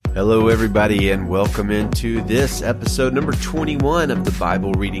Hello, everybody, and welcome into this episode number 21 of the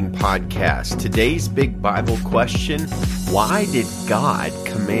Bible Reading Podcast. Today's big Bible question: why did God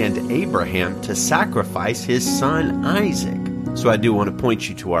command Abraham to sacrifice his son Isaac? So I do want to point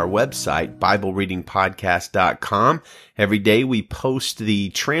you to our website, BibleReadingPodcast.com. Every day we post the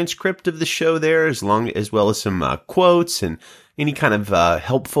transcript of the show there, as well as some quotes and any kind of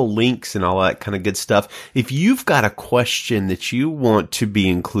helpful links and all that kind of good stuff. If you've got a question that you want to be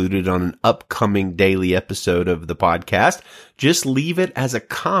included on an upcoming daily episode of the podcast, just leave it as a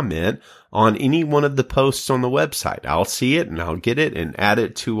comment on any one of the posts on the website. I'll see it and I'll get it and add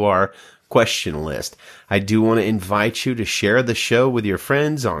it to our question list. I do want to invite you to share the show with your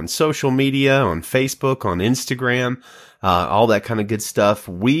friends on social media, on Facebook, on Instagram, all that kind of good stuff.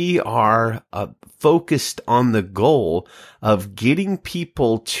 We are focused on the goal of getting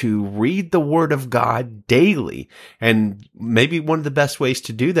people to read the Word of God daily. And maybe one of the best ways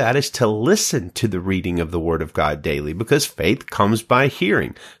to do that is to listen to the reading of the Word of God daily, because faith comes by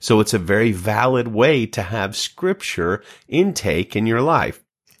hearing. So it's a very valid way to have Scripture intake in your life.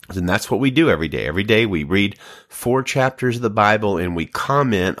 And that's what we do every day. Every day we read 4 chapters of the Bible and we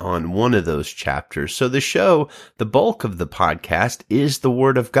comment on one of those chapters. So the show, the bulk of the podcast, is the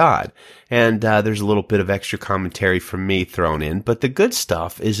Word of God. And there's a little bit of extra commentary from me thrown in, but the good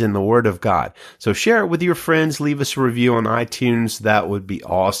stuff is in the Word of God. So share it with your friends. Leave us a review on iTunes. That would be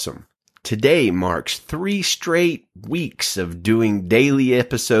awesome. Today marks 3 straight weeks of doing daily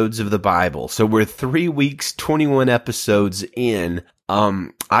episodes of the Bible. So we're 3 weeks, 21 episodes in.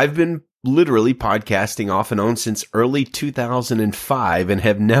 I've been literally podcasting off and on since early 2005 and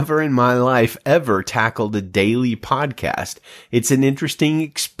have never in my life ever tackled a daily podcast. It's an interesting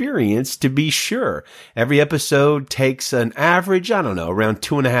experience, to be sure. Every episode takes an average, around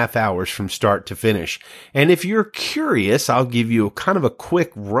 2.5 hours from start to finish. And if you're curious, I'll give you kind of a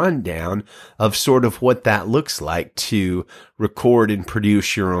quick rundown of sort of what that looks like to record and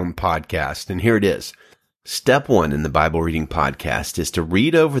produce your own podcast. And here it is. Step 1 in the Bible Reading Podcast is to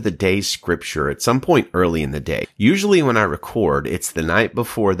read over the day's scripture at some point early in the day. Usually when I record, it's the night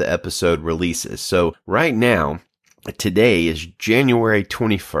before the episode releases. So right now, today is January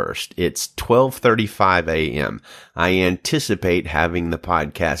 21st. It's 12:35 a.m. I anticipate having the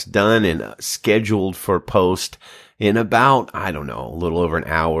podcast done and scheduled for post in about, a little over an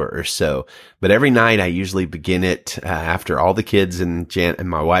hour or so. But every night I usually begin it after all the kids and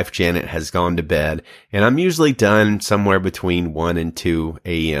my wife Janet has gone to bed. And I'm usually done somewhere between 1 and 2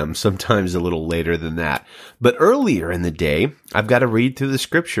 a.m., sometimes a little later than that. But earlier in the day, I've got to read through the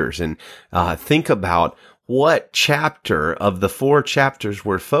scriptures and think about what chapter of the 4 chapters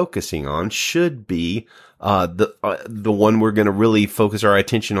we're focusing on should be the one we're going to really focus our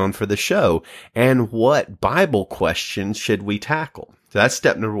attention on for the show, and what Bible questions should we tackle. So that's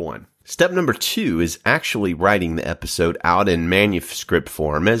step number 1. Step number 2 is actually writing the episode out in manuscript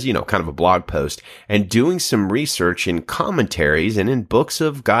form as, kind of a blog post, and doing some research in commentaries and in books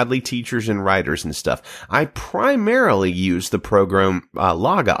of godly teachers and writers and stuff. I primarily use the program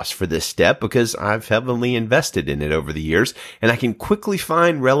Logos for this step because I've heavily invested in it over the years, and I can quickly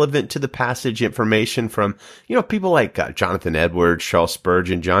find relevant to the passage information from, people like Jonathan Edwards, Charles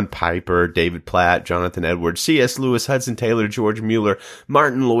Spurgeon, John Piper, David Platt, Jonathan Edwards, C.S. Lewis, Hudson Taylor, George Mueller,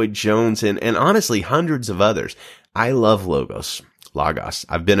 Martin Lloyd-Jones, and honestly hundreds of others. I love Logos.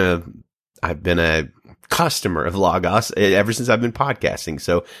 I've been a customer of Logos ever since I've been podcasting.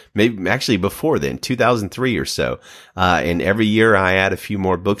 So maybe actually before then, 2003 or so. And every year I add a few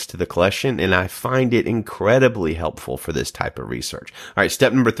more books to the collection, and I find it incredibly helpful for this type of research. All right,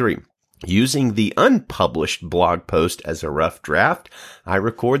 step number 3. Using the unpublished blog post as a rough draft, I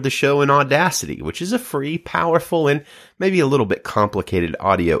record the show in Audacity, which is a free, powerful, and maybe a little bit complicated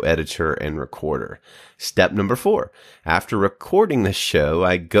audio editor and recorder. Step number 4. After recording the show,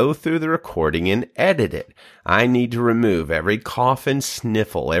 I go through the recording and edit it. I need to remove every cough and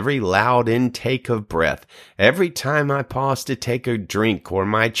sniffle, every loud intake of breath, every time I pause to take a drink or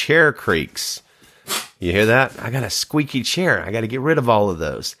my chair creaks. You hear that? I got a squeaky chair. I got to get rid of all of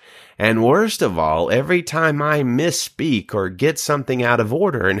those. And worst of all, every time I misspeak or get something out of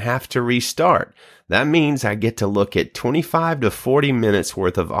order and have to restart. That means I get to look at 25 to 40 minutes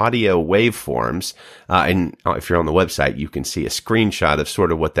worth of audio waveforms. And if you're on the website, you can see a screenshot of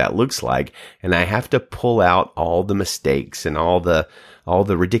sort of what that looks like. And I have to pull out all the mistakes and all the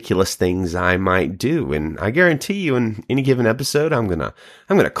ridiculous things I might do. And I guarantee you in any given episode, I'm going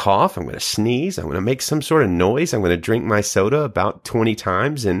to cough, I'm going to sneeze, I'm going to make some sort of noise, I'm going to drink my soda about 20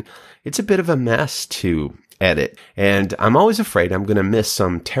 times. And it's a bit of a mess to edit. And I'm always afraid I'm going to miss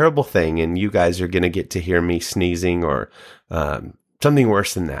some terrible thing, and you guys are going to get to hear me sneezing or something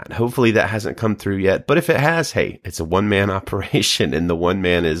worse than that. Hopefully that hasn't come through yet. But if it has, hey, it's a one-man operation and the one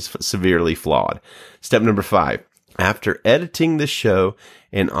man is severely flawed. Step number 5. After editing the show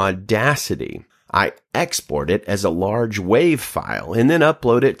in Audacity, I export it as a large WAV file and then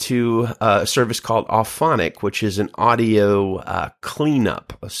upload it to a service called Auphonic, which is an audio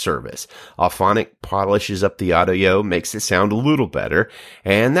cleanup service. Auphonic polishes up the audio, makes it sound a little better,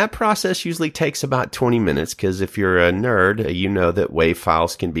 and that process usually takes about 20 minutes because if you're a nerd, you know that WAV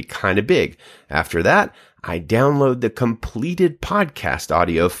files can be kind of big. After that, I download the completed podcast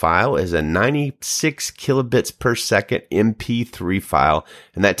audio file as a 96 kilobits per second MP3 file,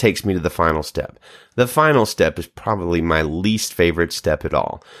 and that takes me to the final step. The final step is probably my least favorite step at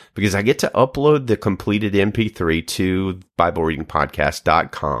all, because I get to upload the completed MP3 to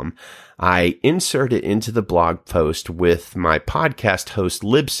BibleReadingPodcast.com. I insert it into the blog post with my podcast host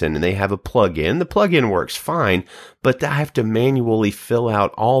Libsyn, and they have a plugin. The plugin works fine, but I have to manually fill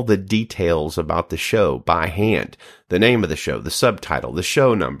out all the details about the show by hand. The name of the show, the subtitle, the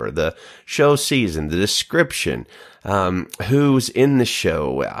show number, the show season, the description, who's in the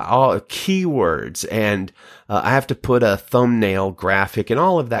show, all keywords, and I have to put a thumbnail graphic and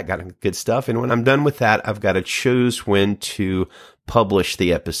all of that kind of good stuff. And when I'm done with that, I've got to choose when to publish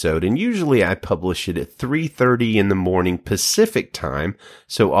the episode. And usually I publish it at 3:30 in the morning Pacific time.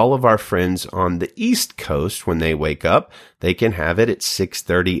 So all of our friends on the East Coast, when they wake up, they can have it at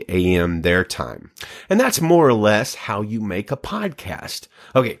 6:30 a.m. their time. And that's more or less how you make a podcast.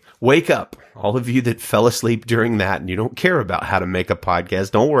 Okay, wake up. All of you that fell asleep during that and you don't care about how to make a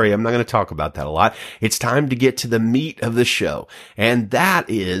podcast, don't worry, I'm not going to talk about that a lot. It's time to get to the meat of the show. And that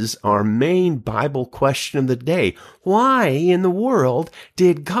is our main Bible question of the day. Why in the world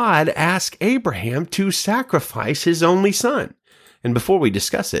did God ask Abraham to sacrifice his only son? And before we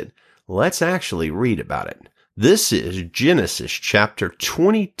discuss it, let's actually read about it. This is Genesis chapter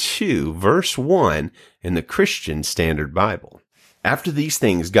 22, verse 1 in the Christian Standard Bible. After these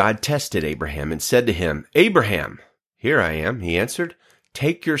things, God tested Abraham and said to him, "Abraham." "Here I am," he answered.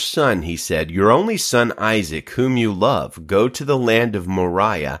 "Take your son," he said, "your only son Isaac, whom you love. Go to the land of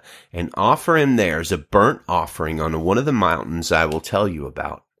Moriah and offer him there as a burnt offering on one of the mountains I will tell you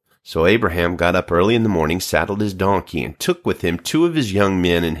about." So Abraham got up early in the morning, saddled his donkey, and took with him 2 of his young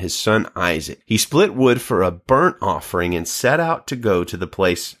men and his son Isaac. He split wood for a burnt offering and set out to go to the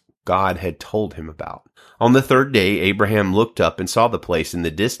place God had told him about. On the 3rd day, Abraham looked up and saw the place in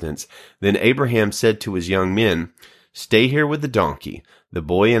the distance. Then Abraham said to his young men, "Stay here with the donkey. The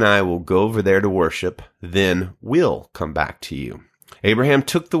boy and I will go over there to worship. Then we'll come back to you." Abraham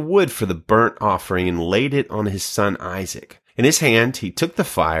took the wood for the burnt offering and laid it on his son Isaac. In his hand he took the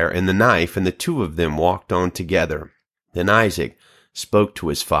fire and the knife, and the 2 of them walked on together. Then Isaac spoke to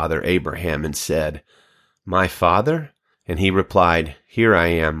his father Abraham and said, "My father?" And he replied, "Here I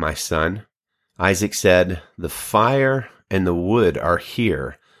am, my son." Isaac said, "The fire and the wood are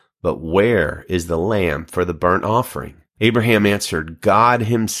here, but where is the lamb for the burnt offering?" Abraham answered, "God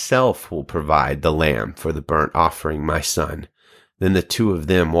himself will provide the lamb for the burnt offering, my son." Then the 2 of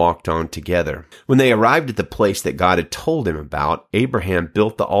them walked on together. When they arrived at the place that God had told him about, Abraham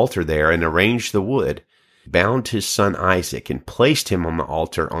built the altar there and arranged the wood. He bound his son Isaac and placed him on the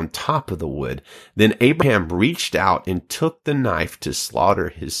altar on top of the wood. Then Abraham reached out and took the knife to slaughter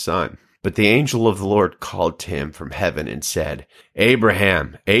his son. But the angel of the Lord called to him from heaven and said,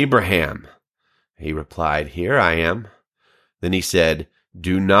 "Abraham, Abraham." He replied, "Here I am." Then he said,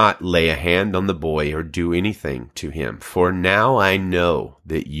 "Do not lay a hand on the boy or do anything to him, for now I know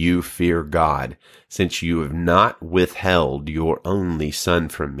that you fear God, since you have not withheld your only son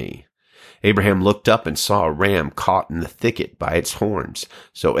from me." Abraham looked up and saw a ram caught in the thicket by its horns.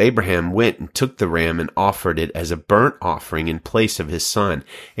 So Abraham went and took the ram and offered it as a burnt offering in place of his son.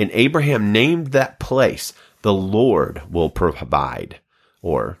 And Abraham named that place, "The Lord will provide,"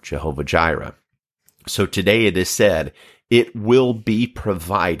 or Jehovah Jireh. So today it is said, "It will be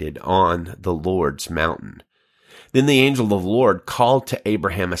provided on the Lord's mountain." Then the angel of the Lord called to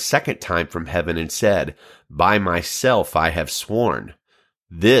Abraham a second time from heaven and said, "By myself I have sworn.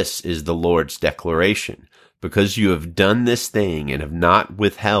 This is the Lord's declaration. Because you have done this thing and have not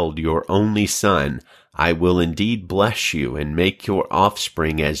withheld your only son, I will indeed bless you and make your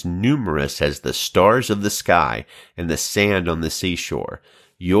offspring as numerous as the stars of the sky and the sand on the seashore.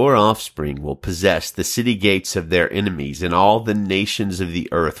 Your offspring will possess the city gates of their enemies, and all the nations of the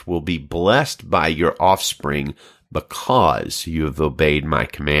earth will be blessed by your offspring because you have obeyed my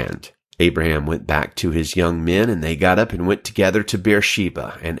command." Abraham went back to his young men, and they got up and went together to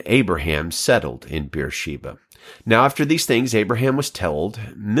Beersheba, and Abraham settled in Beersheba. Now after these things Abraham was told,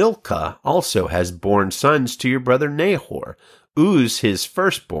 "Milcah also has borne sons to your brother Nahor. Uz his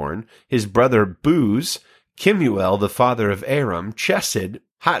firstborn, his brother Buz, Kemuel the father of Aram, Chesed,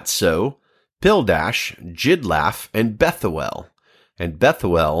 Hatzo, Pildash, Jidlaph, and Bethuel. And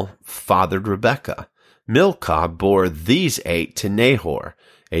Bethuel fathered Rebekah. Milcah bore these 8 to Nahor,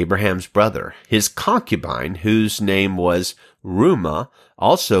 Abraham's brother. His concubine, whose name was Reumah,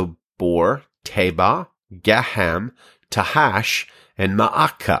 also bore Tebah, Gaham, Tahash, and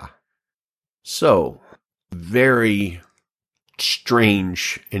Maacah. So, very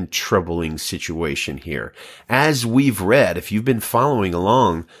strange and troubling situation here. As we've read, if you've been following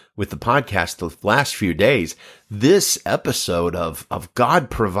along with the podcast the last few days, this episode of God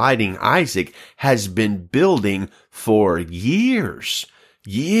providing Isaac has been building for years,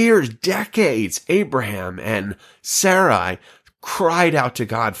 decades. Abraham and Sarai cried out to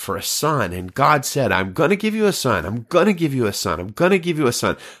God for a son, and God said, I'm going to give you a son. I'm going to give you a son. I'm going to give you a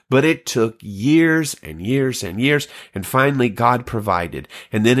son. But it took years and years and years, and finally God provided.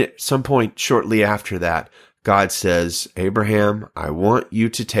 And then at some point shortly after that, God says, Abraham, I want you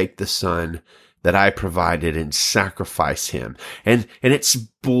to take the son that I provided and sacrifice him. And it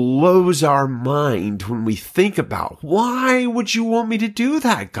blows our mind when we think about, why would you want me to do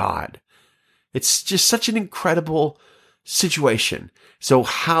that, God? It's just such an incredible situation. So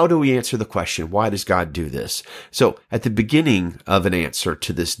how do we answer the question, why does God do this? So at the beginning of an answer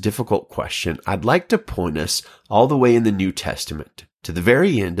to this difficult question, I'd like to point us all the way in the New Testament to the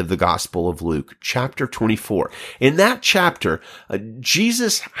very end of the Gospel of Luke, chapter 24. In that chapter,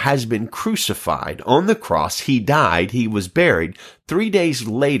 Jesus has been crucified on the cross. He died. He was buried. 3 days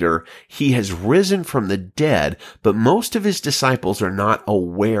later, he has risen from the dead, but most of his disciples are not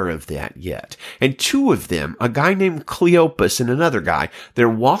aware of that yet. And 2 of them, a guy named Cleopas and another guy, they're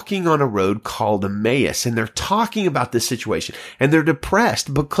walking on a road called Emmaus, and they're talking about this situation, and they're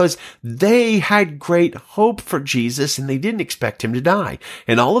depressed because they had great hope for Jesus, and they didn't expect him to die.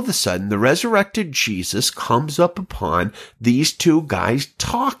 And all of a sudden, the resurrected Jesus comes up upon these 2 guys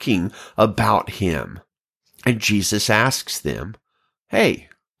talking about him. And Jesus asks them, hey,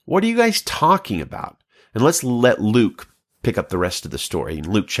 what are you guys talking about? And let's let Luke pick up the rest of the story in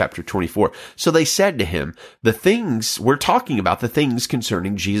Luke chapter 24. So they said to him, we're talking about the things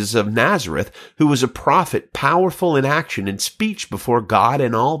concerning Jesus of Nazareth, who was a prophet, powerful in action and speech before God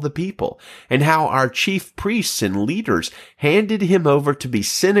and all the people, and how our chief priests and leaders handed him over to be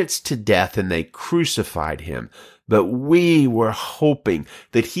sentenced to death, and they crucified him. But we were hoping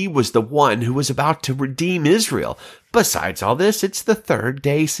that he was the one who was about to redeem Israel. Besides all this, it's the 3rd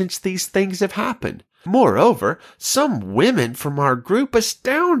day since these things have happened. Moreover, some women from our group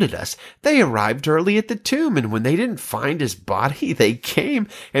astounded us. They arrived early at the tomb, and when they didn't find his body, they came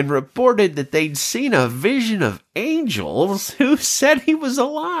and reported that they'd seen a vision of angels who said he was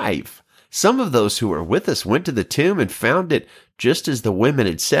alive. Some of those who were with us went to the tomb and found it just as the women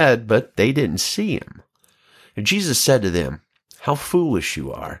had said, but they didn't see him. And Jesus said to them, how foolish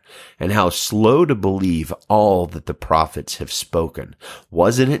you are, and how slow to believe all that the prophets have spoken.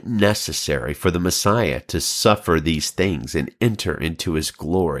 Wasn't it necessary for the Messiah to suffer these things and enter into his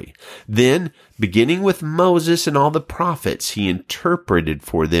glory? Then, beginning with Moses and all the prophets, he interpreted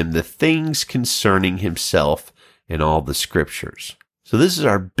for them the things concerning himself in all the scriptures. So this is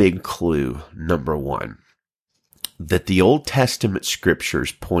our big clue, number 1. That the Old Testament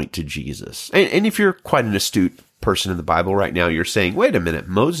scriptures point to Jesus. And if you're quite an astute person in the Bible right now, you're saying, wait a minute,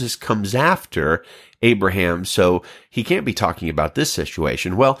 Moses comes after Abraham, so he can't be talking about this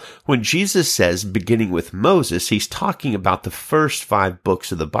situation. Well, when Jesus says beginning with Moses, he's talking about the first 5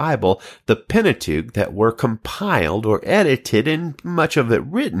 books of the Bible, the Pentateuch, that were compiled or edited and much of it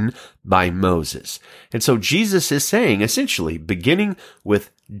written by Moses. And so Jesus is saying, essentially, beginning with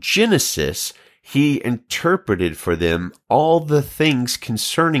Genesis, he interpreted for them all the things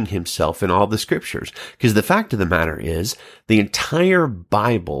concerning himself in all the scriptures. Because the fact of the matter is, the entire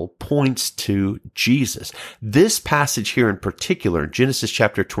Bible points to Jesus. This passage here in particular, Genesis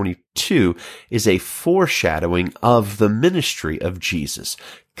chapter 22, is a foreshadowing of the ministry of Jesus.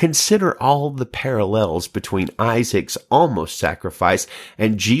 Consider all the parallels between Isaac's almost sacrifice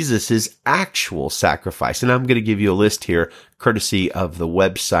and Jesus' actual sacrifice. And I'm going to give you a list here, courtesy of the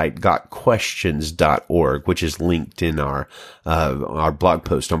website gotquestions.org, which is linked in our blog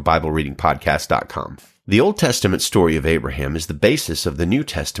post on BibleReadingPodcast.com. The Old Testament story of Abraham is the basis of the New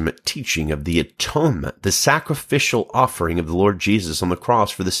Testament teaching of the atonement, the sacrificial offering of the Lord Jesus on the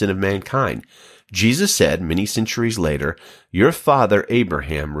cross for the sin of mankind. Jesus said many centuries later, your father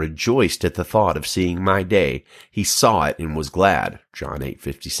Abraham rejoiced at the thought of seeing my day. He saw it and was glad. John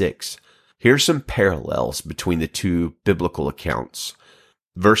 8:56. Here's some parallels between the 2 biblical accounts.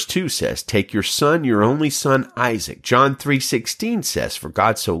 Verse 2 says, take your son, your only son, Isaac. John 3:16 says, for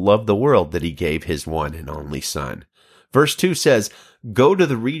God so loved the world that he gave his one and only son. Verse 2 says, go to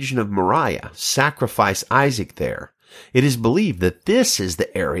the region of Moriah, sacrifice Isaac there. It is believed that this is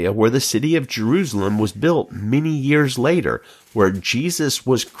the area where the city of Jerusalem was built many years later, where Jesus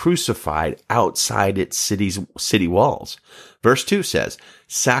was crucified outside its city walls. Verse 2 says,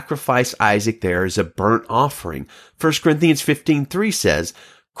 sacrifice Isaac there as a burnt offering. 1 Corinthians 15:3 says,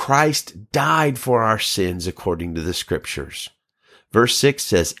 Christ died for our sins according to the scriptures. Verse 6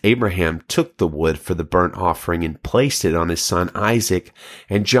 says, Abraham took the wood for the burnt offering and placed it on his son Isaac.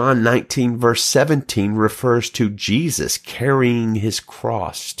 And John 19 verse 17 refers to Jesus carrying his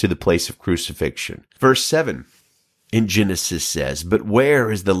cross to the place of crucifixion. Verse 7 in Genesis says, but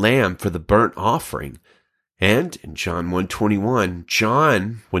where is the lamb for the burnt offering? And in John 1:21,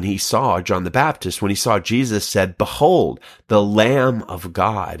 John the Baptist, when he saw Jesus, said, behold, the Lamb of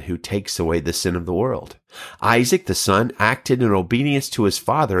God who takes away the sin of the world. Isaac, the son, acted in obedience to his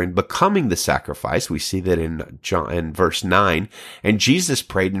father in becoming the sacrifice. We see that in verse 9. And Jesus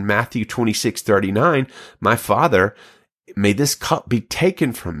prayed in Matthew 26:39, my Father, may this cup be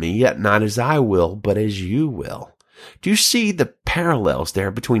taken from me, yet not as I will, but as you will. Do you see the parallels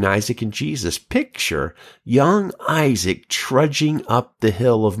there between Isaac and Jesus? Picture young Isaac trudging up the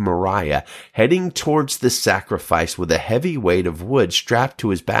hill of Moriah, heading towards the sacrifice with a heavy weight of wood strapped to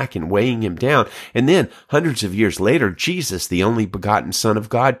his back and weighing him down. And then, hundreds of years later, Jesus, the only begotten Son of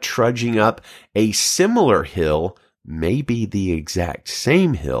God, trudging up a similar hill, maybe the exact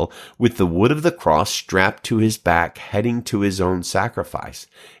same hill, with the wood of the cross strapped to his back, heading to his own sacrifice.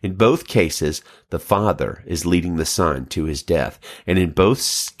 In both cases, the Father is leading the Son to his death, and in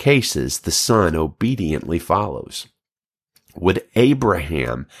both cases, the Son obediently follows. Would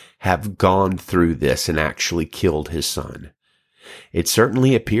Abraham have gone through this and actually killed his son? It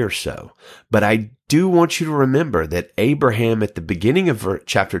certainly appears so, but I do want you to remember that Abraham at the beginning of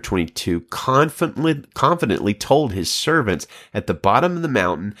chapter 22 confidently told his servants at the bottom of the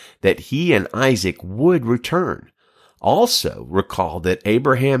mountain that he and Isaac would return. Also recall that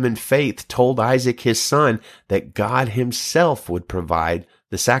Abraham in faith told Isaac his son that God himself would provide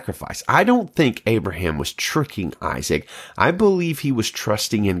the sacrifice. I don't think Abraham was tricking Isaac. I believe he was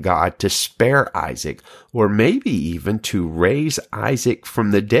trusting in God to spare Isaac, or maybe even to raise Isaac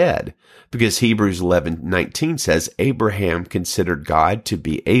from the dead, because Hebrews 11:19 says Abraham considered God to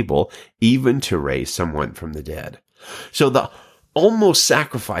be able even to raise someone from the dead. So the almost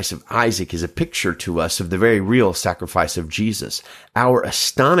sacrifice of Isaac is a picture to us of the very real sacrifice of Jesus. Our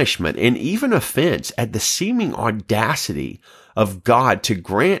astonishment and even offense at the seeming audacity of God to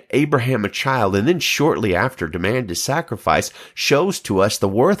grant Abraham a child and then shortly after demand a sacrifice shows to us the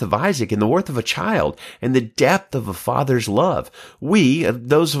worth of Isaac and the worth of a child and the depth of a father's love. We,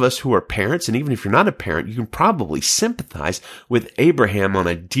 those of us who are parents, and even if you're not a parent, you can probably sympathize with Abraham on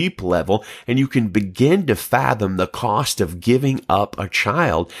a deep level, and you can begin to fathom the cost of giving up a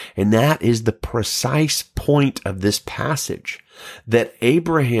child. And that is the precise point of this passage. That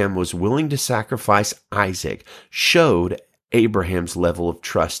Abraham was willing to sacrifice Isaac showed Abraham's level of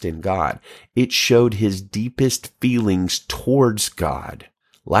trust in God. It showed his deepest feelings towards God.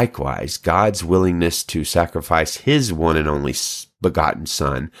 Likewise, God's willingness to sacrifice his one and only begotten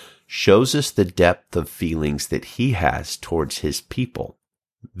son shows us the depth of feelings that he has towards his people.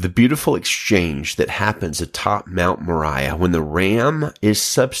 The beautiful exchange that happens atop Mount Moriah when the ram is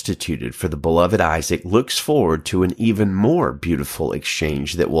substituted for the beloved Isaac looks forward to an even more beautiful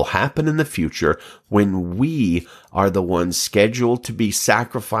exchange that will happen in the future when we are the ones scheduled to be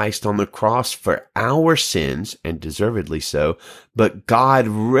sacrificed on the cross for our sins, and deservedly so, but God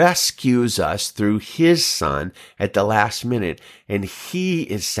rescues us through his son at the last minute, and he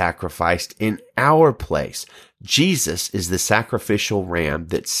is sacrificed in our place. Jesus is the sacrificial ram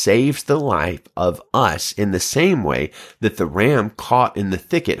that saves the life of us in the same way that the ram caught in the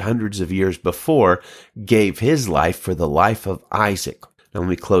thicket hundreds of years before gave his life for the life of Isaac. Now let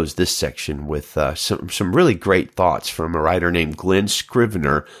me close this section with some really great thoughts from a writer named Glenn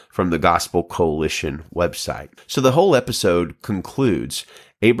Scrivener from the Gospel Coalition website. So the whole episode concludes,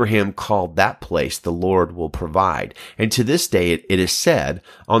 Abraham called that place the Lord will provide. And to this day it is said,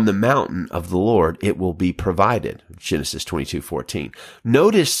 on the mountain of the Lord it will be provided. Genesis 22:14.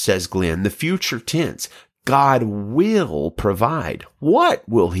 Notice, says Glenn, the future tense. God will provide. What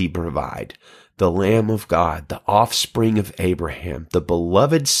will he provide? the Lamb of God, the offspring of Abraham, the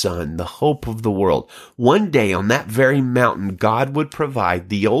beloved Son, the hope of the world. One day on that very mountain, God would provide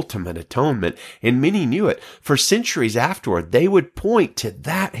the ultimate atonement, and many knew it. For centuries afterward, they would point to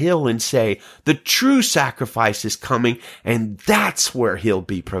that hill and say, the true sacrifice is coming, and that's where he'll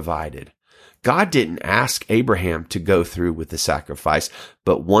be provided. God didn't ask Abraham to go through with the sacrifice,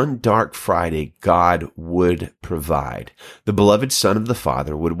 but one dark Friday, God would provide. The beloved Son of the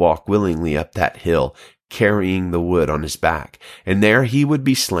Father would walk willingly up that hill, carrying the wood on his back, and there he would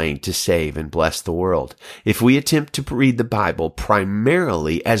be slain to save and bless the world. If we attempt to read the Bible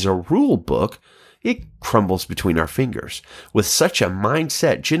primarily as a rule book, it crumbles between our fingers. With such a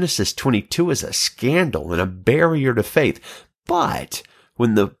mindset, Genesis 22 is a scandal and a barrier to faith. But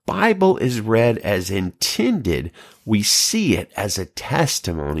when the Bible is read as intended, we see it as a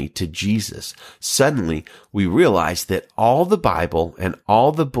testimony to Jesus. Suddenly, we realize that all the Bible and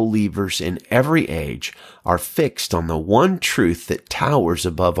all the believers in every age are fixed on the one truth that towers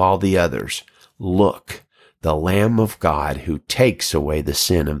above all the others. Look, the Lamb of God who takes away the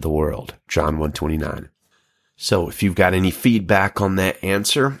sin of the world. John 1:29. So if you've got any feedback on that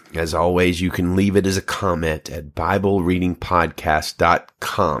answer, as always, you can leave it as a comment at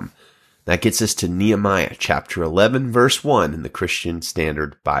BibleReadingPodcast.com. That gets us to Nehemiah chapter 11, verse 1 in the Christian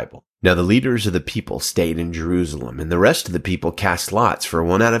Standard Bible. Now the leaders of the people stayed in Jerusalem, and the rest of the people cast lots for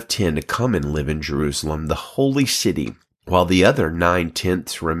 1 out of 10 to come and live in Jerusalem, the holy city, while the other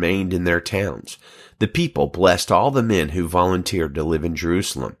 9/10 remained in their towns. The people blessed all the men who volunteered to live in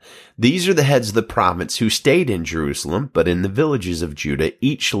Jerusalem. These are the heads of the province who stayed in Jerusalem, but in the villages of Judah,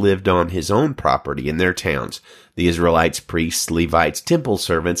 each lived on his own property in their towns. The Israelites, priests, Levites, temple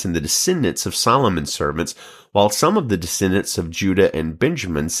servants, and the descendants of Solomon's servants, while some of the descendants of Judah and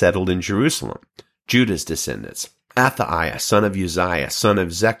Benjamin settled in Jerusalem. Judah's descendants: Athaiah, son of Uzziah, son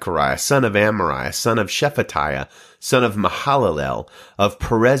of Zechariah, son of Amariah, son of Shephatiah, son of Mahalalel, of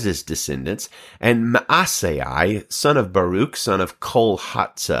Perez's descendants, and Maasai, son of Baruch, son of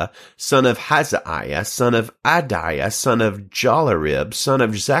Kol-Hatzah, son of Hazaiah, son of Adiah, son of Jolarib, son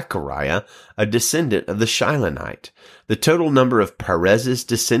of Zechariah, a descendant of the Shilonite. The total number of Perez's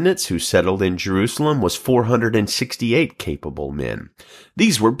descendants who settled in Jerusalem was 468 capable men.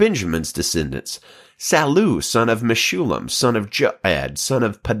 These were Benjamin's descendants: Sallu, son of Meshullam, son of Joed, son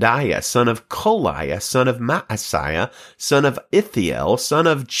of Pedaiah, son of Koliah, son of Maaseiah, son of Ithiel, son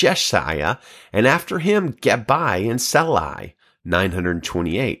of Jeshaiah, and after him Gabai and Salai,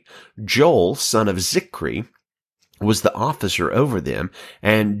 928. Joel, son of Zichri, was the officer over them,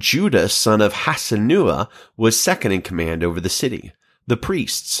 and Judah, son of Hasenuah, was second in command over the city. The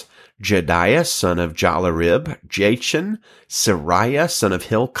priests: Jediah, son of Jolarib, Jachin, Sariah, son of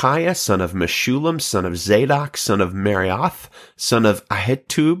Hilkiah, son of Meshullam, son of Zadok, son of Marioth, son of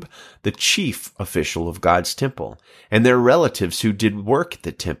Ahitub, the chief official of God's temple, and their relatives who did work at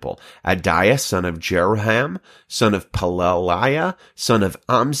the temple: Adiah, son of Jeroham, son of Pelaliah, son of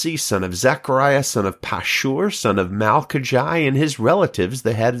Amzi, son of Zechariah, son of Pashur, son of Malchijah, and his relatives,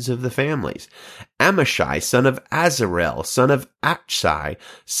 the heads of the families: Amashai, son of Azarel, son of Achsai,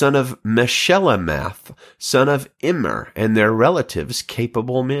 son of Meshelemath, son of Immer, and their relatives,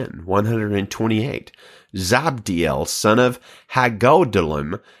 capable men, 128. Zabdiel, son of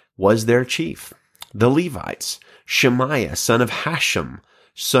Hagodalim, was their chief. The Levites: Shemaiah, son of Hashem,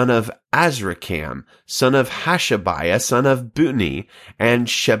 son of Azrikam, son of Hashabiah, son of Buni, and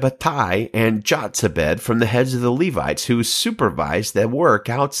Shabbatai and Jotzabed from the heads of the Levites who supervised their work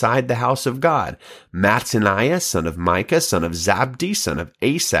outside the house of God: Mattaniah, son of Micah, son of Zabdi, son of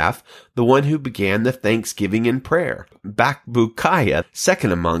Asaph, the one who began the thanksgiving and prayer; Bakbukiah,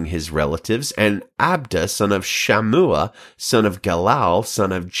 second among his relatives, and Abda, son of Shammua, son of Galal,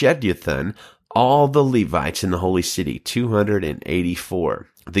 son of Jeduthun, all the Levites in the holy city, 284.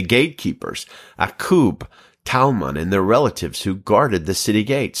 The gatekeepers: Akub, Talmon, and their relatives who guarded the city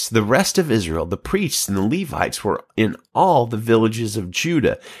gates. The rest of Israel, the priests and the Levites, were in all the villages of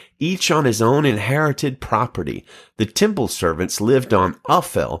Judah, each on his own inherited property. The temple servants lived on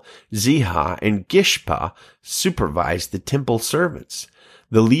Ophel, Ziha, and Gishpa, supervised the temple servants.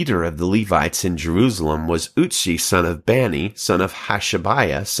 The leader of the Levites in Jerusalem was Utzi, son of Bani, son of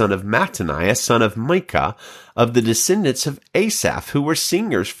Hashabiah, son of Mattaniah, son of Micah, of the descendants of Asaph, who were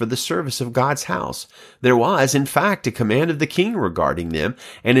singers for the service of God's house. There was, in fact, a command of the king regarding them,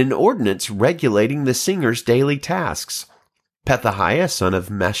 and an ordinance regulating the singers' daily tasks. Pethahiah, son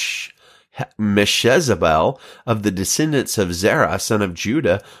of Meshezabel of the descendants of Zerah, son of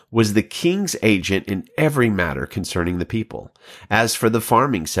Judah, was the king's agent in every matter concerning the people. As for the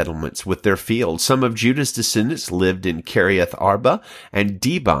farming settlements with their fields, some of Judah's descendants lived in Kiriath Arba and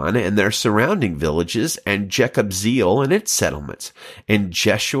Dibon and their surrounding villages, and Jekabzeel and its settlements, and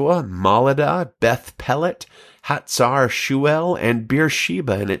Jeshua, Maladah, Beth Pelet, Hatzar Shuel, and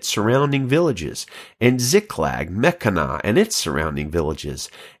Beersheba and its surrounding villages, and Ziklag, Mechanah and its surrounding villages,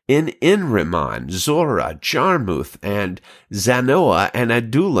 in Enrimmon, Zorah, Jarmuth, and Zanoah and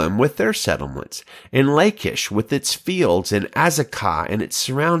Adullam with their settlements, and Lachish with its fields, and Azekah and its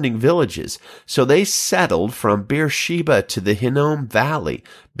surrounding villages. So they settled from Beersheba to the Hinnom Valley.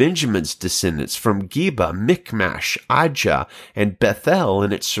 Benjamin's descendants from Geba, Michmash, Ajah, and Bethel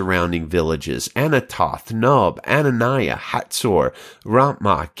and its surrounding villages, Anatoth, Nob, Ananiah, Hatzor,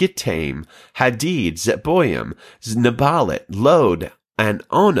 Ramah, Gittaim, Hadid, Zeboim, Nebalit, Lod, and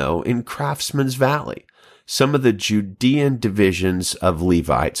Ono in Craftsman's Valley. Some of the Judean divisions of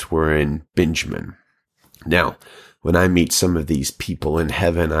Levites were in Benjamin. Now, when I meet some of these people in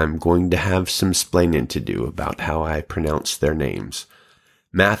heaven, I'm going to have some splaining to do about how I pronounce their names.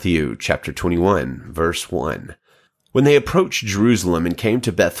 Matthew chapter 21, verse 1. When they approached Jerusalem and came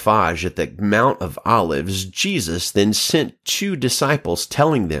to Bethphage at the Mount of Olives, Jesus then sent 2 disciples,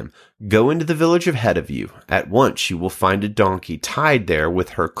 telling them, "Go into the village ahead of you. At once you will find a donkey tied there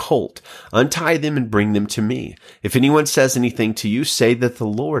with her colt. Untie them and bring them to me. If anyone says anything to you, say that the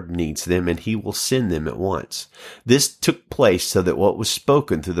Lord needs them, and he will send them at once." This took place so that what was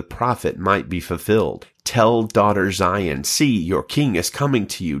spoken through the prophet might be fulfilled. "Tell daughter Zion, see, your king is coming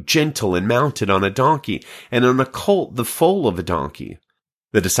to you, gentle and mounted on a donkey, and on a colt, the foal of a donkey."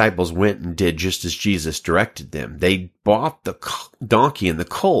 The disciples went and did just as Jesus directed them. They bought the donkey and the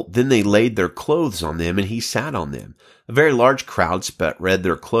colt. Then they laid their clothes on them, and he sat on them. A very large crowd spread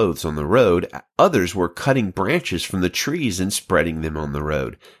their clothes on the road. Others were cutting branches from the trees and spreading them on the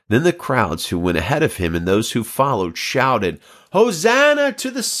road. Then the crowds who went ahead of him and those who followed shouted, "Hosanna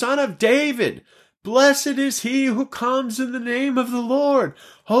to the Son of David! Blessed is he who comes in the name of the Lord!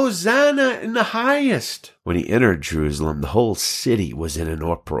 Hosanna in the highest!" When he entered Jerusalem, the whole city was in an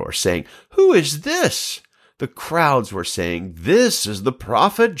uproar, saying, "Who is this?" The crowds were saying, "This is the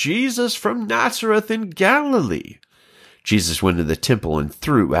prophet Jesus from Nazareth in Galilee." Jesus went to the temple and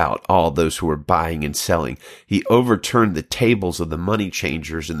threw out all those who were buying and selling. He overturned the tables of the money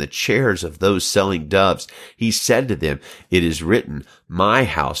changers and the chairs of those selling doves. He said to them, "It is written, my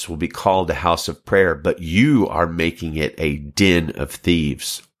house will be called a house of prayer, but you are making it a den of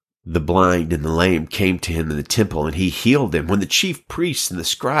thieves." The blind and the lame came to him in the temple, and he healed them. When the chief priests and the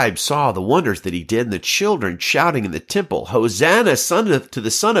scribes saw the wonders that he did, and the children shouting in the temple, "Hosanna to the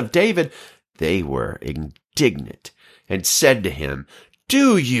Son of David," they were indignant and said to him,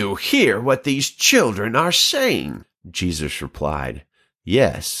 "Do you hear what these children are saying?" Jesus replied,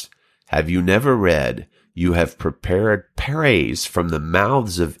 "Yes. Have you never read, 'You have prepared praise from the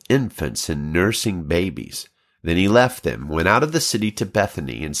mouths of infants and nursing babies'?" Then he left them, went out of the city to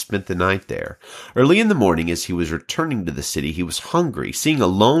Bethany, and spent the night there. Early in the morning, as he was returning to the city, he was hungry. Seeing a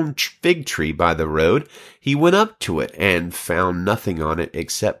lone fig tree by the road, he went up to it and found nothing on it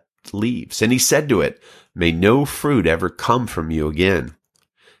except leaves. And he said to it, "May no fruit ever come from you again."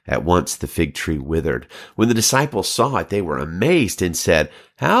 At once the fig tree withered. When the disciples saw it, they were amazed and said,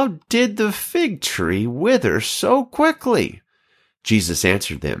 "How did the fig tree wither so quickly?" Jesus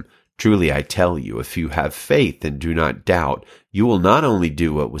answered them, "Truly I tell you, if you have faith and do not doubt, you will not only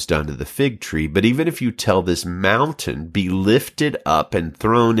do what was done to the fig tree, but even if you tell this mountain, 'Be lifted up and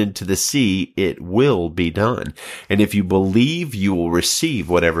thrown into the sea,' it will be done. And if you believe, you will receive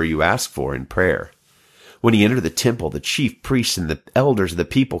whatever you ask for in prayer." When he entered the temple, the chief priests and the elders of the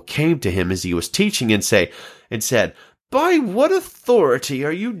people came to him as he was teaching and said, "By what authority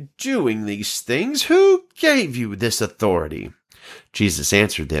are you doing these things? Who gave you this authority?" Jesus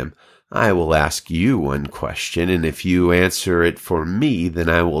answered them, "I will ask you one question, and if you answer it for me, then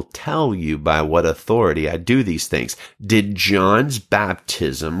I will tell you by what authority I do these things. Did John's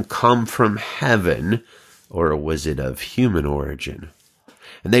baptism come from heaven, or was it of human origin?"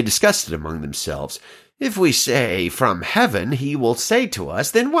 And they discussed it among themselves. "If we say from heaven, he will say to us,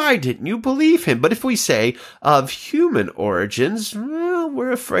 'Then why didn't you believe him?' But if we say of human origins, well,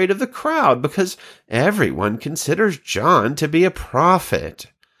 we're afraid of the crowd, because everyone considers John to be a prophet."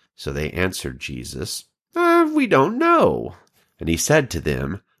 So they answered Jesus, "We don't know." And he said to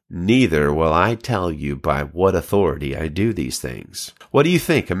them, "Neither will I tell you by what authority I do these things. What do you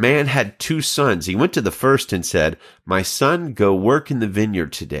think? A man had 2 sons. He went to the first and said, 'My son, go work in the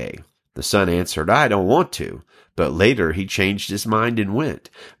vineyard today.' The The son answered, I don't want to. But later he changed his mind and went.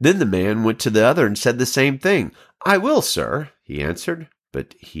 Then the man went to the other and said the same thing. I will, sir, he answered,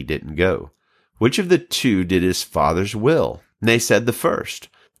 but he didn't go. Which of the two did his father's will? And they said the first.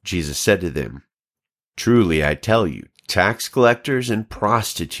 Jesus said to them, Truly I tell you, tax collectors and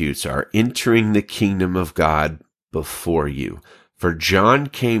prostitutes are entering the kingdom of God before you. For John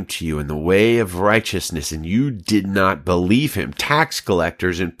came to you in the way of righteousness, and you did not believe him. Tax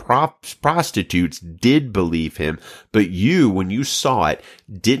collectors and prostitutes did believe him, but you, when you saw it,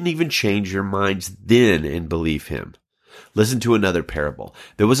 didn't even change your minds then and believe him. Listen to another parable.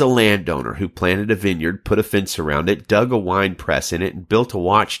 There was a landowner who planted a vineyard, put a fence around it, dug a wine press in it, and built a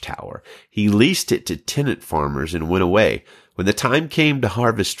watchtower. He leased it to tenant farmers and went away. When the time came to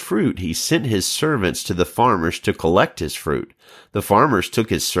harvest fruit, he sent his servants to the farmers to collect his fruit. The farmers took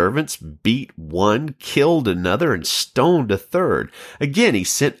his servants, beat one, killed another, and stoned a third. Again, he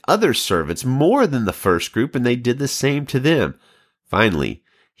sent other servants, more than the first group, and they did the same to them. Finally,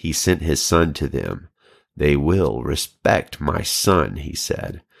 he sent his son to them. They will respect my son, he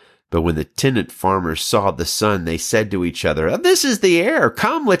said. But when the tenant farmers saw the son, they said to each other, This is the heir.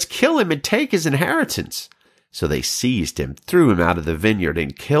 Come, let's kill him and take his inheritance. So they seized him, threw him out of the vineyard,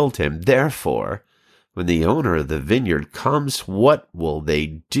 and killed him. Therefore, when the owner of the vineyard comes, what will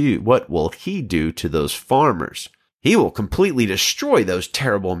they do? What will he do to those farmers? He will completely destroy those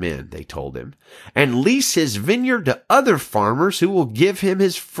terrible men, they told him, and lease his vineyard to other farmers who will give him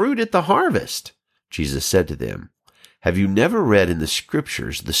his fruit at the harvest. Jesus said to them, Have you never read in the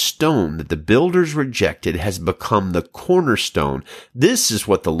Scriptures, the stone that the builders rejected has become the cornerstone? This is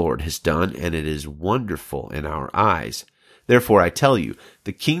what the Lord has done, and it is wonderful in our eyes. Therefore I tell you,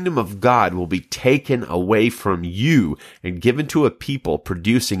 the kingdom of God will be taken away from you and given to a people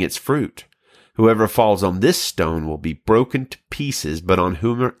producing its fruit. Whoever falls on this stone will be broken to pieces, but on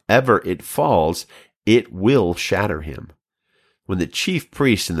whomever it falls, it will shatter him. When the chief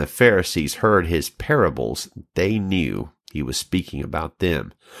priests and the Pharisees heard his parables, they knew he was speaking about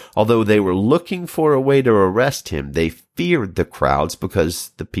them. Although they were looking for a way to arrest him, they feared the crowds because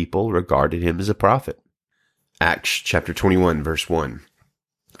the people regarded him as a prophet. Acts chapter 21, verse 1.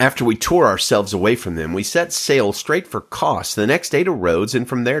 After we tore ourselves away from them, we set sail straight for Kos, the next day to Rhodes, and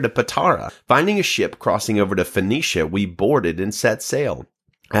from there to Patara. Finding a ship crossing over to Phoenicia, we boarded and set sail.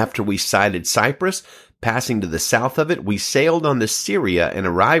 After we sighted Cyprus, passing to the south of it, we sailed on to Syria and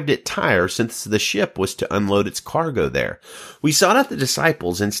arrived at Tyre, since the ship was to unload its cargo there. We sought out the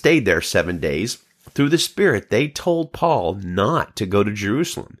disciples and stayed there 7 days. Through the Spirit, they told Paul not to go to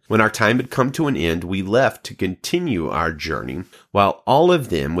Jerusalem. When our time had come to an end, we left to continue our journey, while all of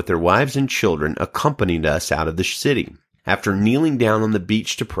them, with their wives and children, accompanied us out of the city. After kneeling down on the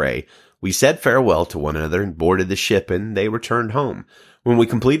beach to pray, we said farewell to one another and boarded the ship, and they returned home. When we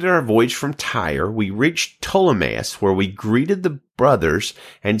completed our voyage from Tyre, we reached Ptolemais, where we greeted the brothers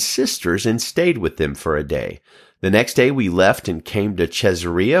and sisters and stayed with them for a day. The next day we left and came to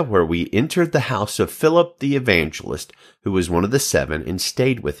Caesarea, where we entered the house of Philip the evangelist, who was one of the 7, and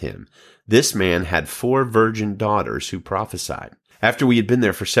stayed with him. This man had 4 virgin daughters who prophesied. After we had been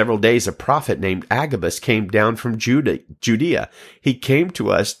there for several days, a prophet named Agabus came down from Judea. He came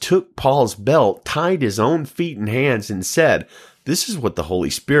to us, took Paul's belt, tied his own feet and hands, and said, This is what the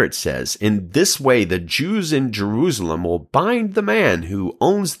Holy Spirit says. In this way, the Jews in Jerusalem will bind the man who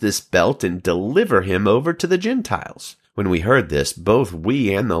owns this belt and deliver him over to the Gentiles. When we heard this, both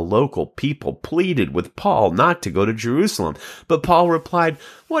we and the local people pleaded with Paul not to go to Jerusalem. But Paul replied,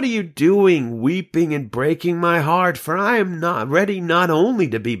 What are you doing, weeping and breaking my heart? For I am not ready not only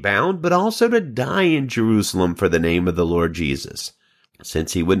to be bound, but also to die in Jerusalem for the name of the Lord Jesus.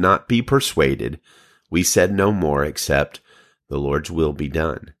 Since he would not be persuaded, we said no more except, The Lord's will be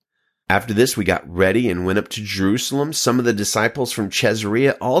done. After this, we got ready and went up to Jerusalem. Some of the disciples from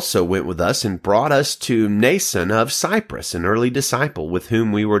Caesarea also went with us and brought us to Mnason of Cyprus, an early disciple with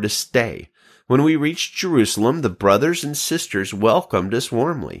whom we were to stay. When we reached Jerusalem, the brothers and sisters welcomed us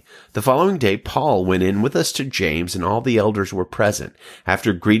warmly. The following day, Paul went in with us to James, and all the elders were present.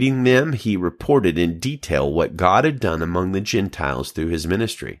 After greeting them, he reported in detail what God had done among the Gentiles through his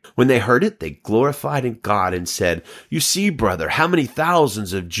ministry. When they heard it, they glorified in God and said, You see, brother, how many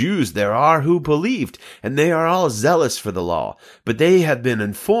thousands of Jews there are who believed, and they are all zealous for the law. But they have been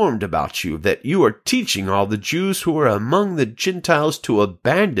informed about you, that you are teaching all the Jews who are among the Gentiles to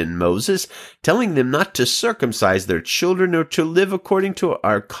abandon Moses, telling them not to circumcise their children or to live according to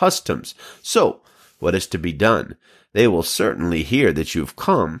our customs. So, what is to be done. They will certainly hear that you have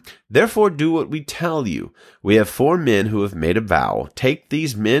come. Therefore do what we tell you. We have 4 men who have made a vow. Take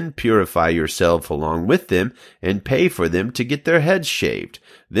these men, purify yourself along with them, and pay for them to get their heads shaved.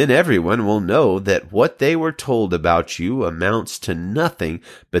 Then everyone will know that what they were told about you amounts to nothing,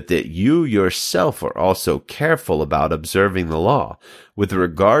 but that you yourself are also careful about observing the law. With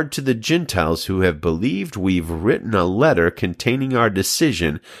regard to the Gentiles who have believed, we've written a letter containing our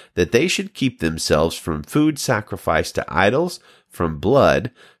decision that they should keep themselves from food sacrificed to idols, from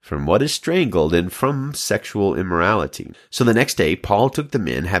blood, from what is strangled, and from sexual immorality. So the next day Paul took the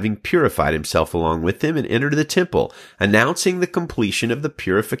men, having purified himself along with them, and entered the temple, announcing the completion of the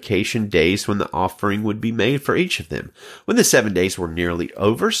purification days when the offering would be made for each of them. When the 7 days were nearly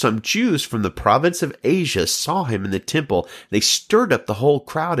over, some Jews from the province of Asia saw him in the temple. They stirred up the whole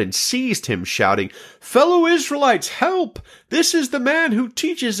crowd and seized him, shouting, "Fellow Israelites, help! This is the man who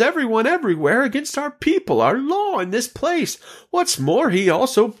teaches everyone everywhere against our people, our law in this place. What's more, he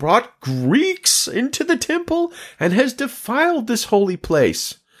also brought Greeks into the temple and has defiled this holy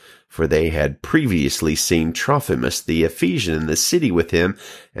place." For they had previously seen Trophimus the Ephesian in the city with him,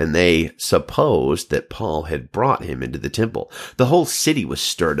 and they supposed that Paul had brought him into the temple. The whole city was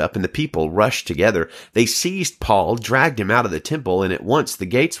stirred up, and the people rushed together. They seized Paul, dragged him out of the temple, and at once the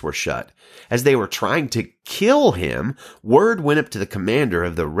gates were shut. As they were trying to kill him, word went up to the commander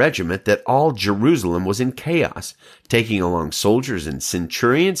of the regiment that all Jerusalem was in chaos. Taking along soldiers and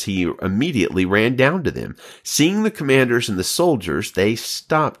centurions, he immediately ran down to them. Seeing the commanders and the soldiers, they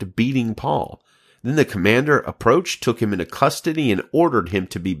stopped beating Paul. Then the commander approached, took him into custody, and ordered him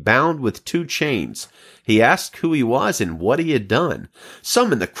to be bound with 2 chains. He asked who he was and what he had done.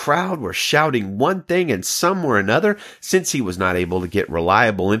 Some in the crowd were shouting one thing and some were another. Since he was not able to get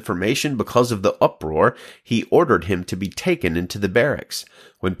reliable information because of the uproar, he ordered him to be taken into the barracks.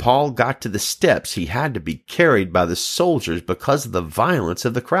 When Paul got to the steps, he had to be carried by the soldiers because of the violence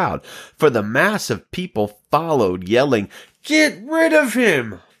of the crowd. For the mass of people followed, yelling, "Get rid of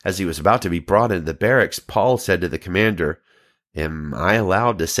him!" As he was about to be brought into the barracks, Paul said to the commander, "Am I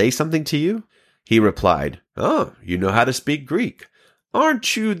allowed to say something to you?" He replied, "Oh, you know how to speak Greek.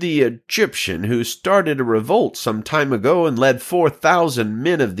 Aren't you the Egyptian who started a revolt some time ago and led 4,000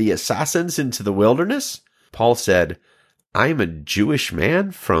 men of the assassins into the wilderness?" Paul said, "I am a Jewish man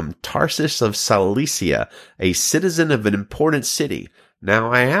from Tarsus of Cilicia, a citizen of an important city.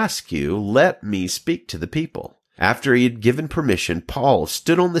 Now I ask you, let me speak to the people." After he had given permission, Paul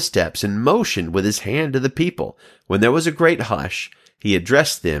stood on the steps and motioned with his hand to the people. When there was a great hush, he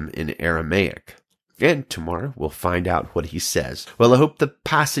addressed them in Aramaic. And tomorrow we'll find out what he says. Well, I hope the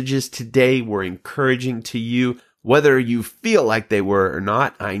passages today were encouraging to you. Whether you feel like they were or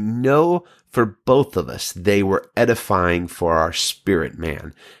not, I know for both of us, they were edifying for our spirit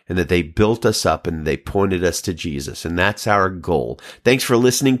man, and that they built us up and they pointed us to Jesus. And that's our goal. Thanks for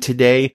listening today.